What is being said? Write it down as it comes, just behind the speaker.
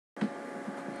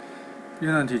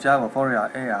Unity 加 Vuforia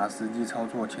AR 实际操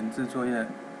作前置作业，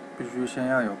必须先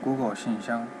要有 Google 信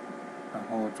箱，然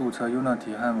后注册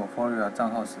Unity 和 Vuforia 账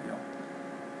号使用，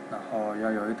然后要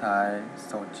有一台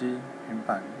手机、平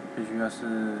板，必须要是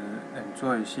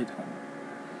Android 系统。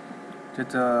接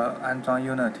着安装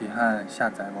Unity 和下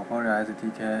载 Vuforia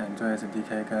SDK、Android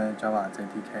SDK 跟 Java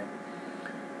JDK。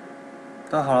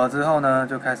都好了之后呢，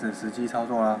就开始实际操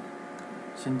作啦。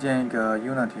新建一个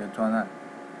Unity 的专案。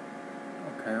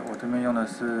OK， 我这边用的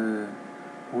是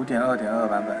 5.2.2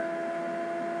 版本。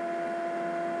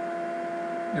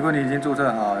如果你已经注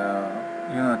册好了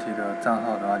Unity 的账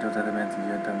号的话，就在这边直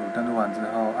接登录。登录完之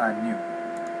后按 New，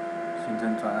 新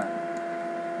增专案。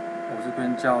我这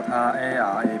边叫它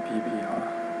ARAPP 好了。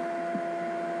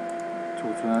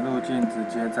储存的路径直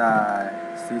接在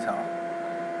C 槽。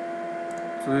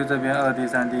注意这边2D、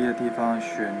3D 的地方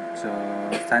选择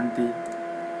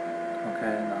 3D。OK，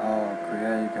 然后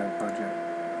create 一个 project。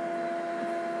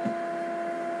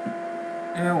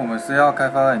因为我们是要开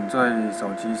发Android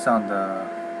手机上的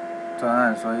专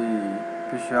案，所以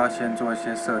必须要先做一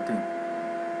些设定，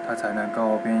它才能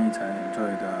够编译成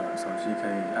Android的手机可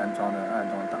以安装的安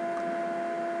装档。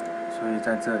所以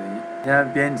在这里，现在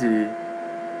编辑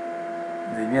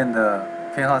里面的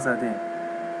偏好设定，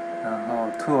然后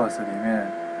Tools 里面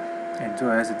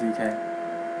Android SDK，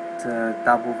 这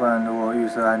大部分如果预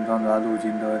设安装的话，路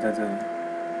径都会在这里。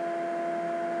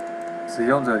使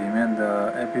用者里面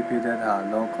的 App Data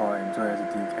Local Android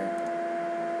SDK，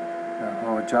 然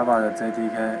后 Java 的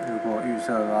JDK， 如果预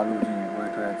设的话，路径也会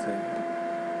对在这里。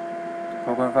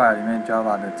Program File 里面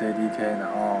Java 的 JDK， 然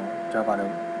后 Java 的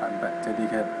版本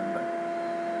JDK 的版本。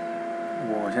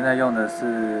我现在用的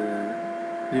是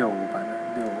65版的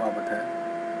65 Update，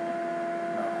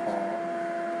 然后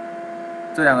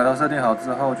这两个都设定好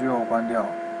之后就关掉。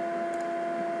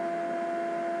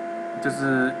这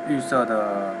是预设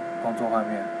的工作画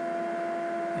面，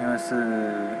因为是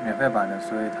免费版的，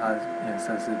所以它颜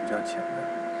色是比较浅的。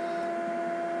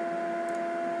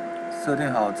设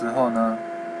定好之后呢，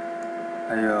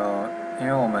还有，因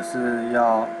为我们是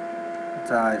要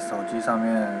在手机上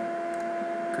面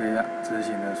可以执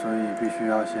行的，所以必须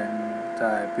要先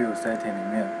在 Build Setting 里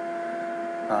面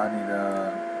把你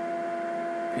的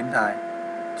平台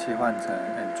切换成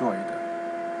Android 的。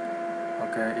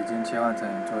OK， 已经切换成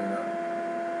Android了。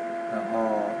然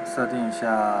后设定一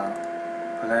下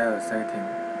Player Setting，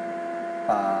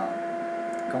 把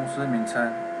公司名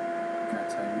称改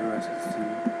成 USC，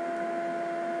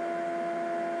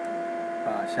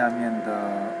 把下面的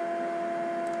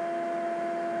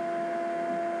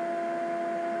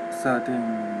设定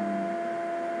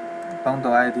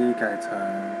Bundle ID 改成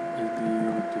edu.usc，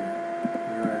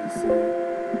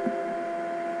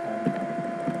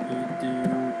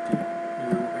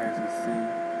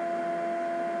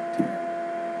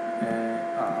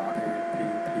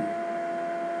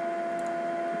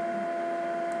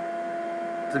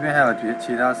 这边还有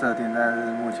其他设定，但是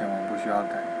目前我们不需要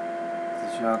改，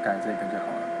只需要改这个就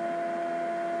好了。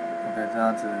OK， 这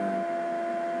样子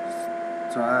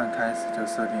专案开始就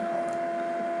设定好了。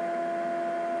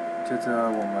接着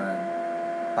我们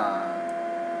把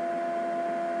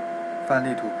范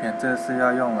例图片，这是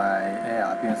要用来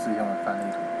AR 辨识用的范例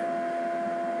图片，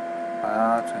把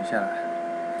它存下来。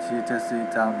其实这是一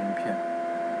张名片，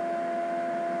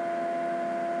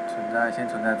先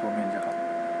存在桌面就好。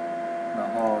然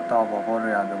后到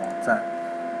Vuforia 的网站，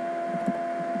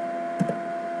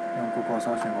用 Google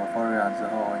搜寻 Vuforia 之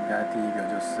后，应该第一个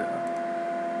就是了。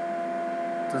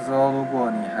这时候如果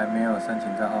你还没有申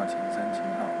请账号，请申请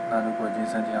好。那如果已经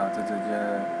申请好，就直接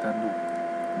登录。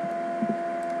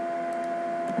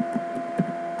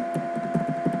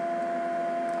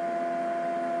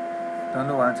登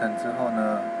录完成之后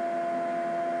呢，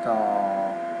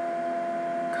到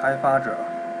开发者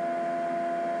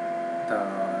的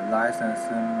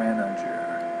License Manager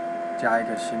加一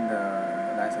个新的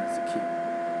License Key，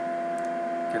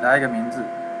 给它一个名字，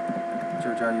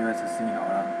就叫 USC 好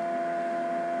了。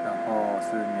然后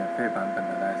是免费版本的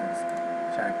License，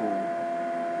 下一步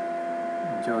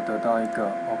你就得到一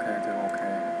个 OK， 这个 OK，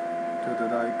 就得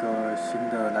到一个新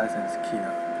的 License Key 了。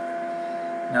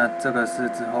那这个是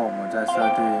之后我们再设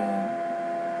定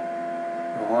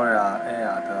Vuforia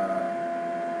AR 的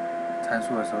参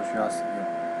数的时候需要使用。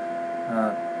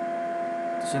那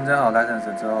新增好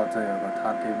license 之后，这有个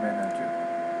target manager，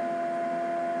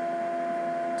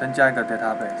 增加一个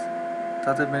database。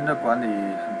它这边的管理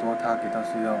很多 target 都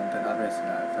是用 database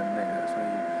来分类的，所以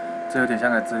这有点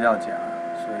像个资料夹，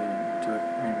所以就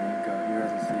命名一个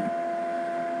USC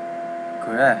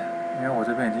create。因为我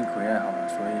这边已经 create 好了，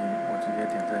所以我直接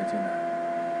点这里进来。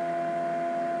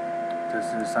这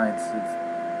是上一次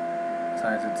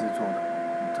上一次制作的，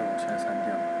这我先删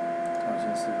掉，重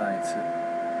新示范一次。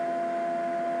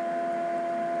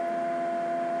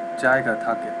加一个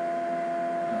target，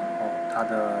 然后它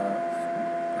的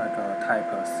那个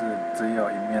type 是只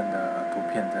有一面的图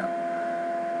片这样。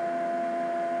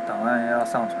档案要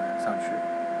上传上去，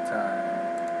在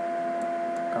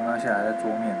刚刚下来在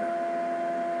桌面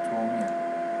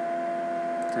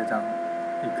这张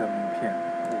一个名片，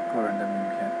我个人的名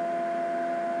片，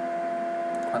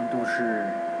宽度是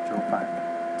900，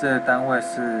这个单位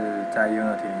是在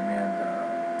Unity 里面的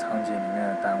场景里面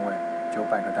的单位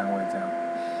，900个单位这样。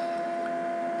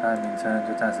它的名称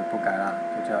就暂时不改啦，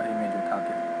就叫 Image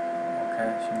Target。OK，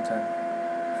 新增。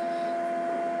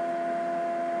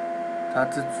它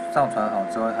上传好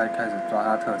之后，它开始抓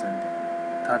它特征点。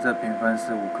它这评分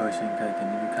是5颗星，可以点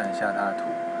进去看一下它的图，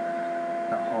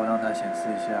然后让它显示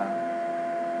一下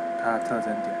它的特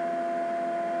征点。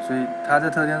所以它这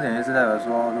特征点也是代表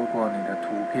说，如果你的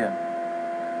图片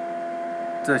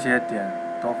这些点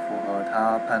都符合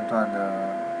它判断的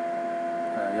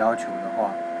要求的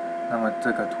话，那么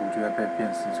这个图就会被辨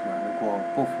识出来。如果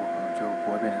不符合，就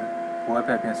不会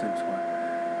被辨识出来。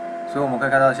所以我们可以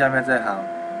看到下面这行。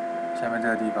下面这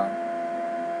个地方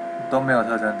都没有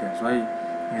特征点，所以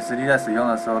你实际在使用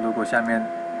的时候，如果下面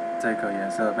这个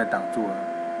颜色被挡住了，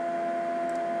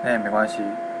那也没关系，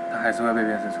它还是会被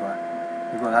辨识出来。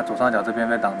如果它左上角这边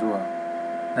被挡住了，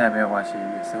那也没有关系，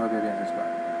也是会被辨识出来。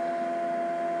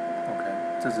OK，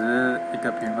 这只是一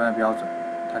个评分的标准，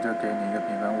它就给你一个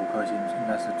评分5颗星，应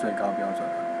该是最高标准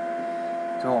了。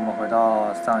最后我们回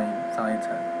到上一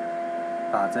层，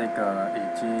把这个已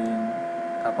经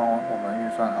它帮我们运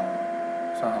算好了。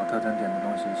算好特征点的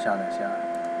东西下载下来，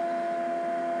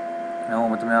然后我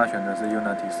们这边要选择是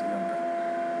Unity 使用的。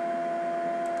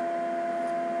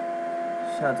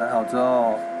下载好之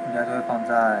后，应该就会放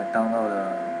在 Download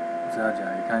的资料夹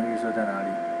里，看预设在哪里。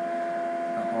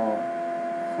然后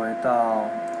回到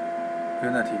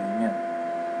Unity 里面，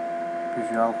必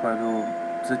须要汇入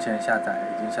之前已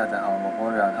经下载好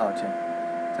Vuforia 套件。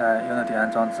在 Unity 安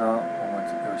装之后，我们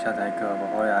有下载一个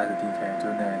Vuforia SDK， 就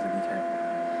是那个 SDK。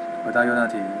回到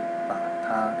Unity， 把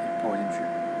它 import 进去，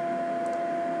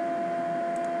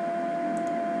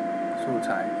素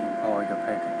材 import 一个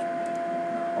package，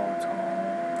 然后从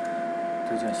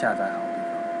之前下载好的地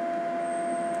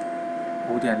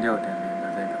方 5.6.0 的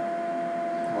这个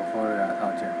Vuforia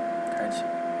套件开启，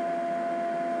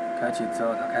开启之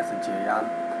后它开始解压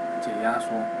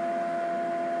缩，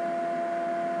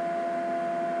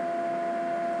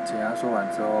解压缩完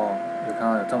之后，有看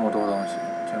到有这么多东西。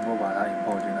全部把它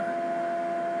import 进来。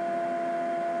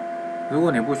如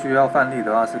果你不需要范例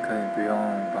的话，是可以不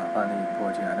用把范例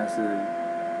import 进来，但是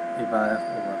一般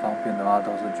我们方便的话，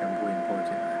都是全部 import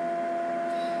进来。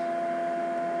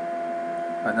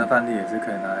反正范例也是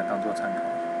可以拿来当做参考。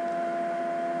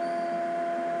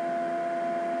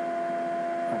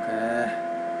OK，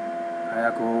 早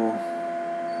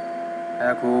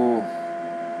く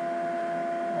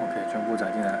OK， 全部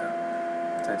载进来了。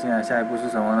载进来，下一步是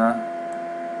什么呢？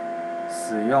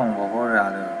使用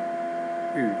Vuforia 的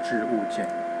预置物件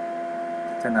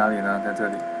在哪里呢？在这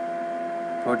里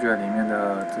 ，Project 里面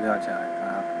的资料夹，把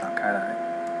它打开来，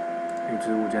预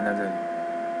置物件在这里。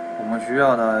我们需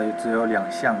要的只有2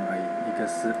项而已，一个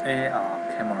是 AR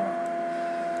Camera，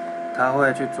 它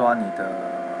会去抓你的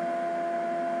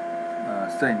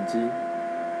摄影机，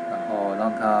然后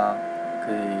让它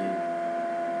可以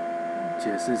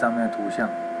解释上面的图像，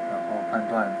然后判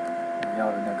断你要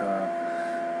的那个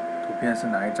图片是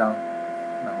哪一张，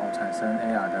然后产生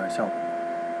AR 的效果。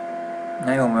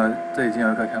那因为我们这已经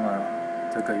有一个 camera，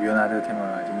 这个原来的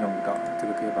camera 已经用不到了，这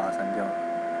个可以把它删掉了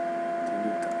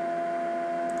 ，delete。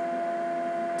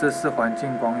这是环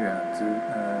境光源，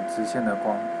直线的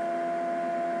光，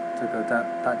这个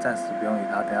暂时不用理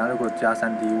它。等下如果加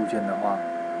 3D 物件的话，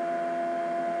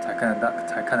才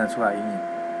看得出来阴影。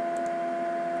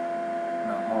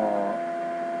然后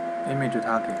Image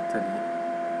Target 这里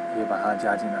也把它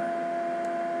加进来。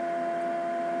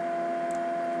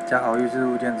加好预置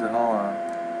物件之后啊，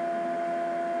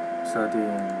设定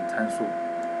参数。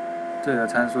这里的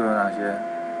参数有哪些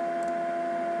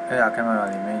 ？AR Camera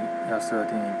里面要设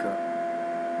定一个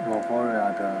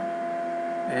Vuforia 的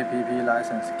App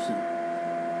License Key。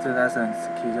这 License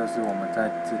Key 就是我们在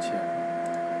之前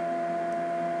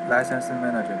License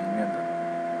Manager 里面的。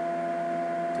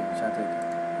点一下这个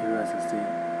USC，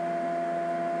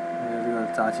 因为这个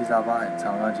杂七杂八很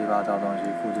长，乱七八糟的东西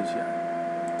复制起来。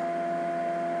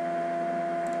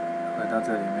回到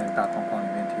这里面大框框里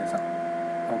面贴上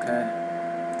 ，OK，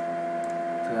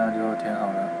 这样就填好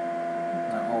了。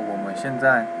然后我们现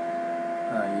在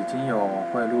已经有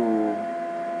汇入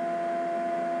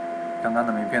刚刚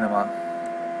的名片了吗？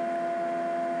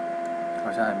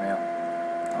好像还没有。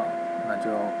好，那就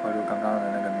汇入刚刚的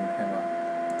那个名片吧。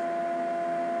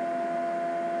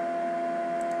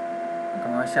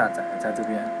刚刚下载在这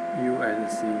边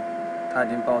USC， 它已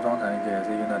经包装成一个也是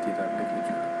Unity 的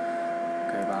package 了，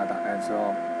可以把它打开之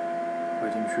后汇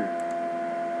进去。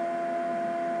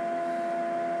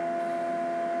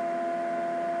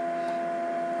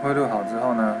汇入好之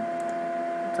后呢，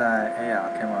在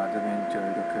AR camera 这边就有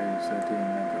一个可以设定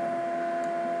那个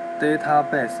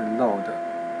database load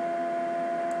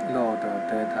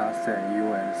data set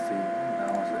USC， 然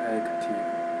后是 active，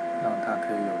 让它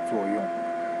可以有作用。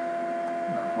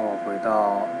然后回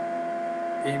到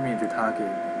image target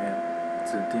里面，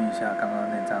指定一下刚刚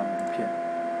那张名片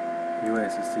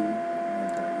USC 里面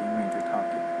的 image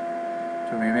target，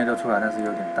 就名片就出来，但是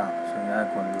有点大，所以按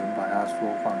滚轮把它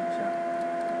缩放一下，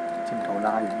镜头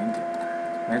拉远一点。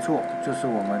没错，就是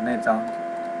我们那张名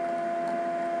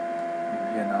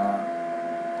片啊。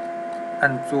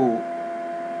按住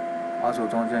滑鼠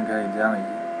中间可以这样移，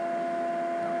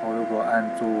然后如果按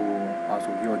住滑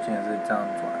鼠右键是这样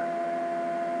转。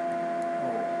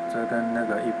这跟那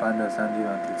个一般的3D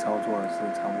软体操作是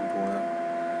差不多的。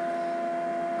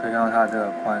可以看到它这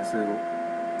个宽是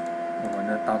我们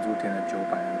的当初填的900的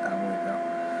单位这样。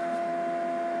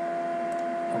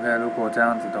OK， 如果这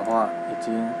样子的话，已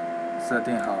经设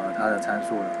定好了它的参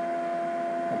数了，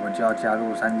我们就要加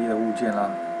入3D 的物件啦。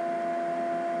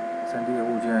3D 的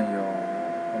物件有，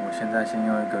我现在先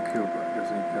用一个 cube， 就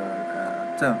是一个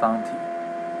正方体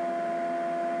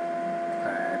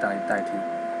来代替。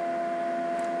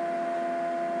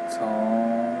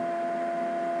从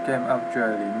Game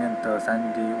Object 里面的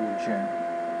3D 物件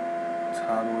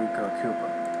插入一个 cube，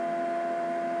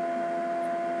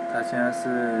 它现在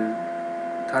是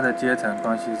它的阶层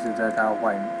关系是在它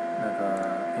外那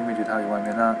个 image 它外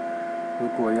面，那如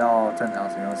果要正常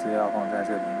使用是要放在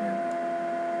这里面，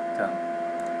这样。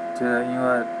接着因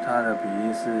为它的比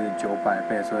例是900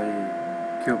倍，所以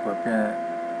cube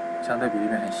相对比例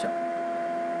变很小，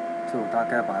所以我大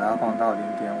概把它放到0.5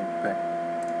倍。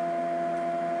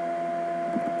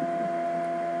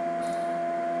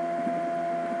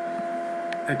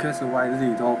X、Y、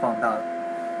Z 都放大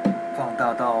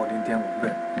到0.5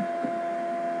倍。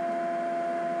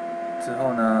之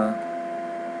后呢，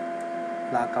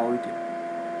拉高一点，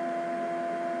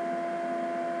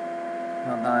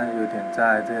让它有点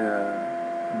在这个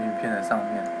名片的上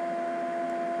面，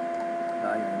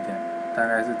拉远一点，大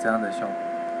概是这样的效果。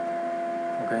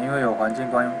OK， 因为有环境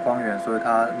光源，所以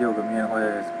它6个面会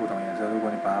是不同颜色。如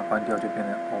果你把它关掉，就变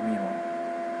成欧密蒙。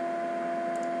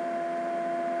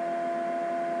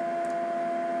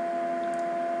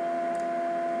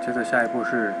接着下一步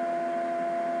是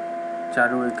加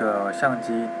入一个相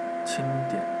机轻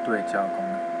点对焦功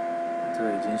能，这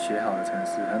个已经写好的程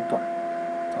式，很短，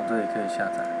从这里可以下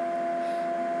载。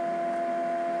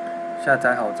下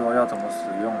载好之后要怎么使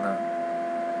用呢？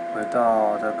回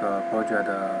到这个 project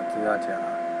的资料夹，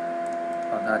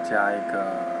帮它加一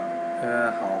个，因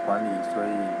为好管理，所以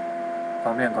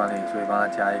方便管理，所以帮它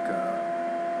加一个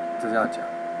资料夹。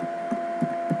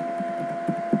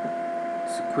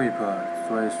script，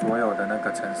 所以所有的那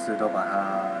个程式都把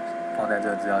它放在这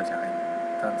个资料夹里，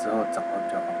这样之后找会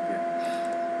比较方便。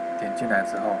点进来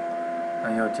之后，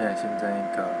按右键新增一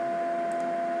个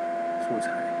素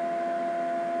材，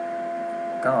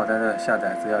刚好在这下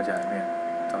载资料夹里面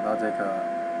找到这个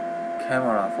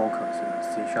Camera Focus 的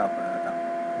C# 的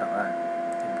档案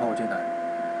 ，import 进来。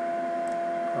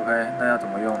OK， 那要怎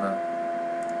么用呢？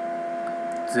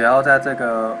只要在这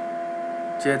个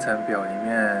阶层表里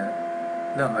面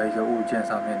任何一个物件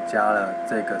上面加了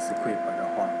这个 script 的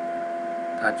话，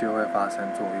它就会发生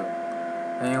作用。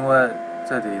那因为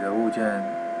这里的物件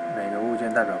每个物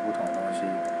件代表不同的东西，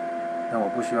那我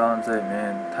不希望这里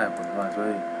面太混乱，所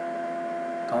以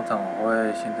通常我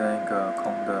会新增一个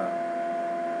空的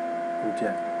物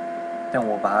件，但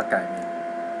我把它改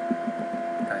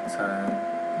成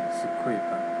script。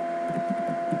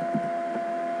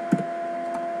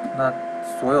那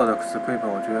所有的 script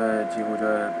我就会几乎就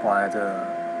会挂在这个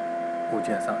物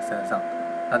件身上，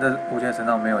那这物件身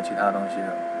上没有其他东西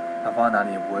了，它放在哪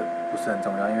里也不是很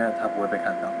重要，因为它不会被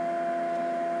看到。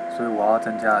所以我要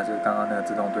增加的就是刚刚那个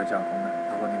自动对焦功能。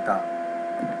如果你打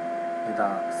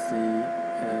CAM，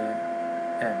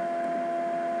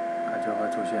 它就会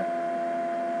出现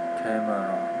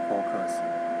Camera Focus，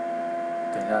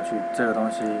 点下去，这个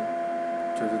东西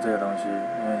就是这个东西，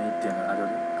因为你点了它就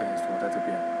跟你说在这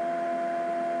边。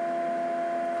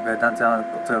OK， 但这样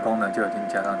这个功能就已经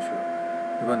加上去了。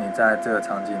如果你在这个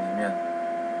场景里面，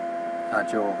它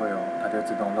就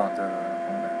自动让这个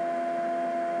功能。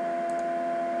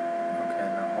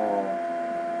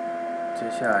接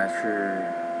下来是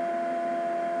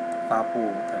发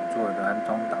布本作的安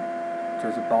装档，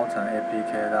就是包成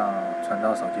APK 让传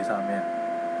到手机上面，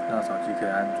让手机可以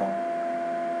安装。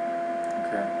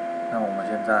OK， 那我们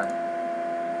现在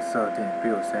设定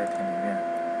Build Setting 里面，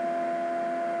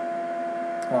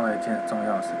忘了一件重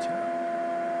要的事情了。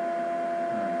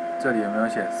这里有没有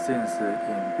写 Since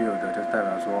in Build， 就代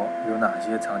表说有哪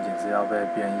些场景是要被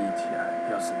编译起来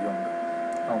要使用的。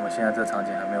那我们现在这场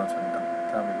景还没有存档，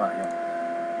这样没办法用，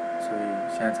所以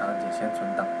现在场景先存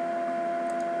档，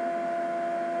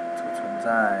储存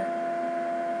在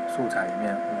素材里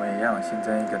面。我们一样新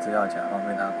增一个资料夹，方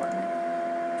便它管理，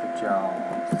就叫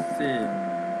Sim，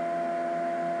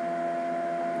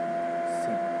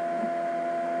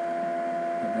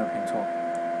 有没有拼错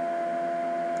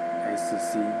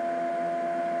 ？SC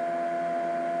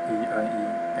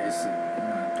ENES， 因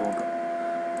为很多个，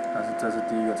但是这是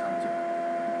第一个场景。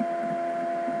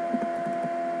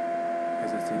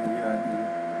SCENE，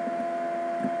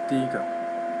 第一个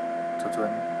储存，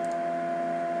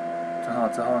存好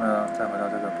之后呢，再回到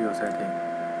这个 Build Setting，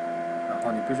 然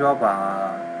后你必须要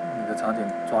把你的场景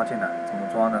抓进来，怎么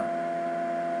抓呢？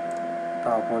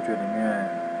到 Project 里面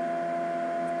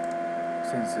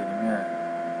 ，Since 里面，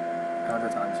看到这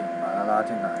场景，把它拉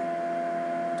进来，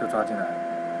就抓进来。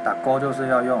打勾就是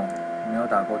要用，没有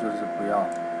打勾就是不要。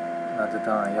那这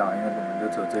当然要，因为我们就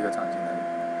只有这个场景而已。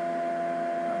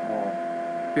然后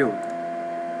build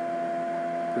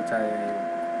就在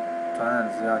专案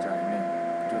资料夹里面，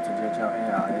就直接叫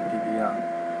ARAPP 啊，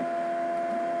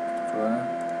储存。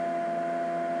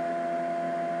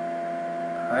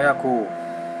哎呀酷！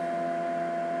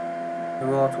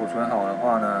如果储存好的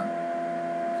话呢，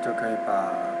就可以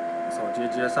把手机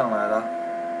接上来了。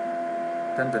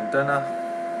噔噔噔啊！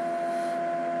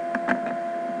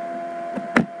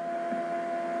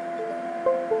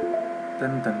噔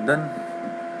噔噔，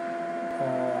哦，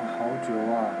好久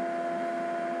啊。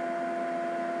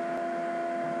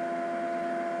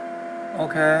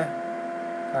OK，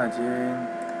 它已经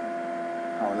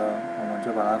好了，我们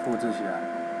就把它复制起来。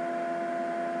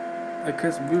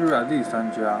Xperia 第3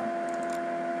家，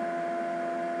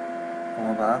我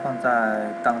们把它放在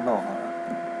download 好了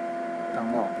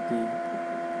 ，download 第一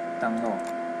download，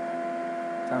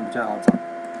 这样比较好找，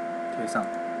贴上。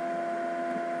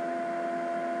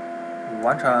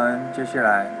完成，接下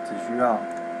来只需要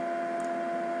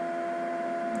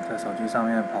在手机上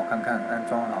面跑看看，安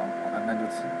装好，跑看看就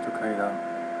可以了。